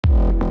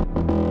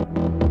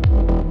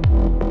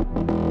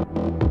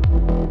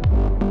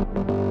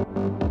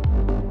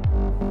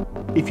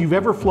If you've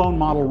ever flown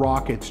model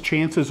rockets,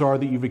 chances are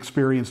that you've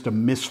experienced a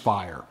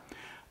misfire.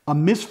 A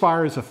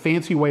misfire is a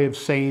fancy way of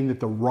saying that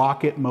the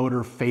rocket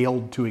motor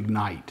failed to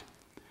ignite.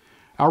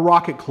 Our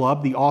rocket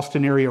club, the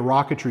Austin Area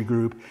Rocketry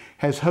Group,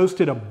 has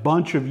hosted a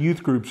bunch of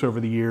youth groups over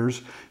the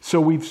years,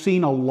 so we've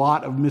seen a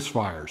lot of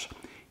misfires.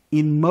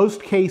 In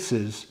most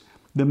cases,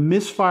 the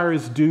misfire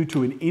is due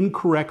to an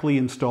incorrectly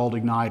installed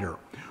igniter.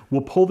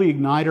 We'll pull the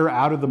igniter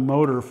out of the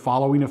motor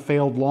following a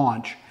failed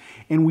launch,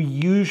 and we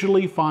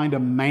usually find a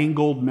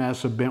mangled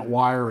mess of bent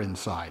wire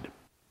inside.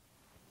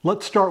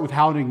 Let's start with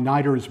how an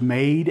igniter is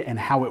made and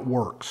how it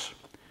works.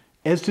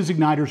 Estes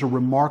igniters are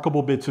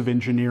remarkable bits of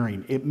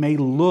engineering. It may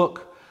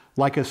look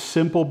like a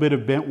simple bit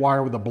of bent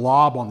wire with a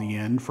blob on the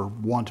end, for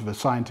want of a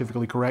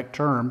scientifically correct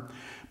term,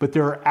 but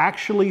there are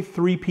actually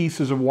three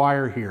pieces of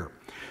wire here.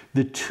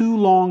 The two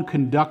long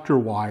conductor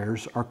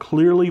wires are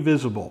clearly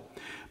visible,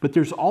 but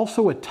there's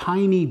also a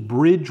tiny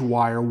bridge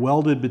wire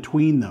welded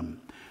between them,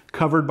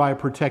 covered by a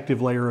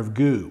protective layer of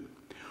goo.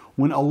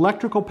 When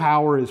electrical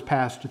power is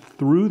passed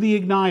through the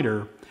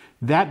igniter,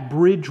 that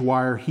bridge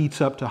wire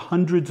heats up to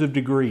hundreds of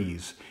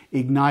degrees,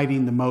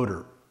 igniting the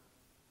motor.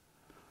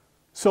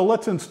 So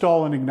let's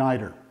install an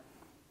igniter.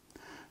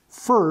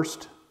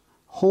 First,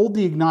 hold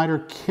the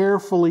igniter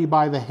carefully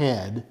by the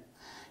head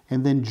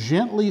and then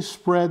gently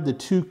spread the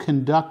two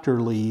conductor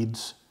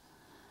leads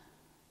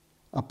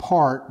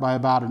apart by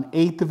about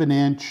 1/8 of an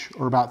inch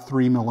or about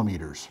 3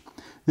 millimeters.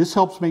 This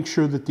helps make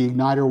sure that the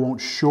igniter won't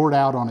short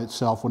out on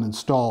itself when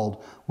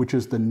installed, which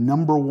is the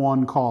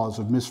 #1 cause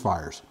of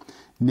misfires.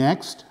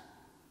 Next,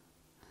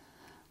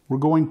 we're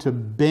going to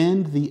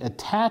bend the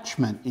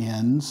attachment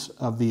ends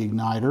of the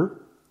igniter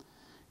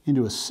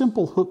into a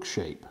simple hook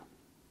shape.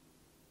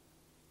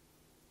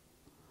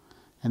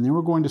 And then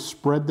we're going to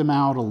spread them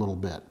out a little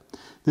bit.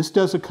 This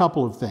does a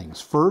couple of things.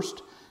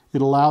 First,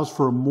 it allows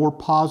for a more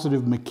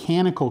positive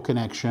mechanical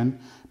connection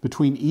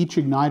between each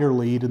igniter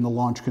lead and the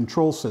launch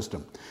control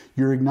system.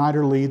 Your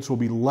igniter leads will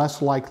be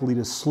less likely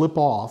to slip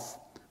off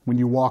when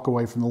you walk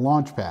away from the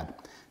launch pad.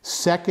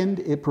 Second,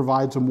 it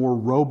provides a more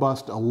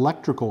robust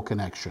electrical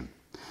connection.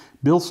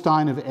 Bill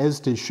Stein of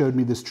Estes showed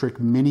me this trick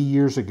many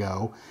years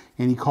ago,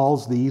 and he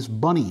calls these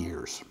bunny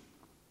ears.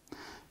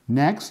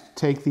 Next,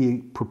 take the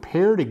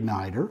prepared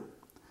igniter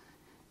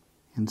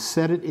and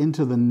set it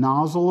into the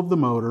nozzle of the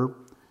motor,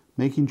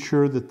 making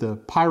sure that the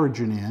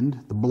pyrogen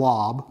end, the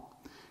blob,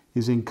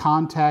 is in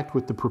contact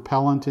with the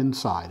propellant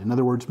inside. In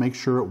other words, make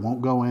sure it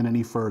won't go in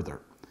any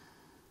further.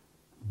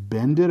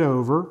 Bend it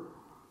over,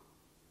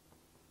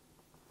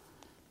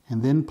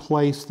 and then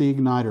place the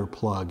igniter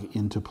plug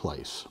into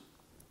place.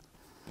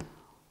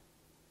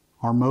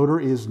 Our motor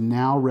is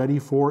now ready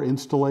for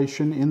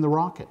installation in the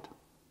rocket.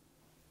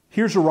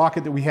 Here's a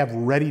rocket that we have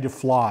ready to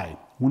fly.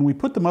 When we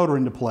put the motor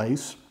into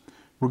place,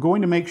 we're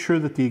going to make sure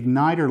that the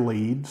igniter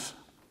leads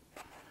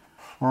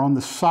are on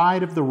the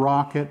side of the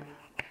rocket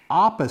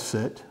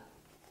opposite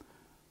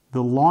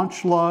the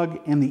launch lug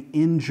and the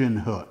engine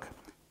hook.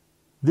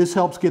 This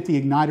helps get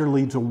the igniter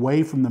leads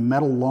away from the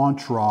metal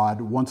launch rod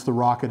once the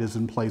rocket is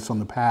in place on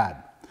the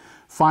pad.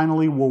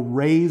 Finally, we'll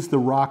raise the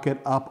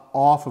rocket up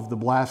off of the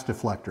blast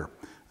deflector.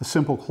 A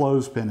simple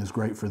clothespin is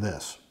great for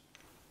this.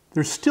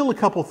 There's still a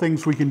couple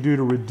things we can do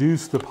to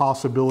reduce the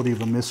possibility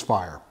of a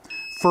misfire.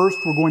 First,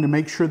 we're going to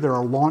make sure that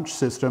our launch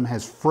system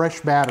has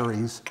fresh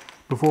batteries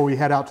before we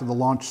head out to the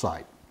launch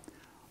site.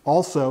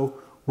 Also,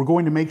 we're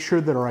going to make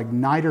sure that our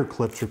igniter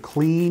clips are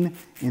clean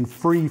and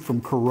free from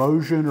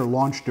corrosion or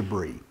launch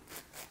debris.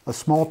 A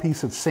small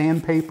piece of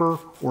sandpaper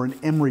or an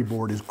emery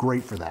board is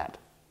great for that.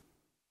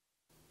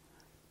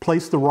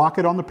 Place the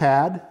rocket on the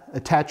pad,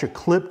 attach a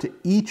clip to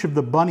each of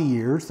the bunny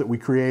ears that we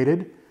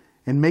created,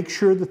 and make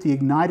sure that the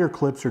igniter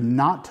clips are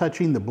not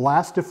touching the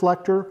blast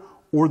deflector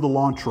or the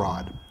launch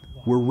rod.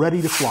 We're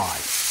ready to fly.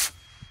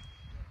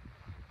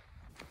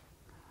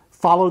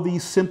 Follow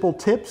these simple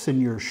tips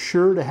and you're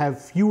sure to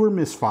have fewer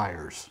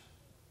misfires.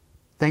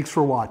 Thanks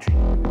for watching.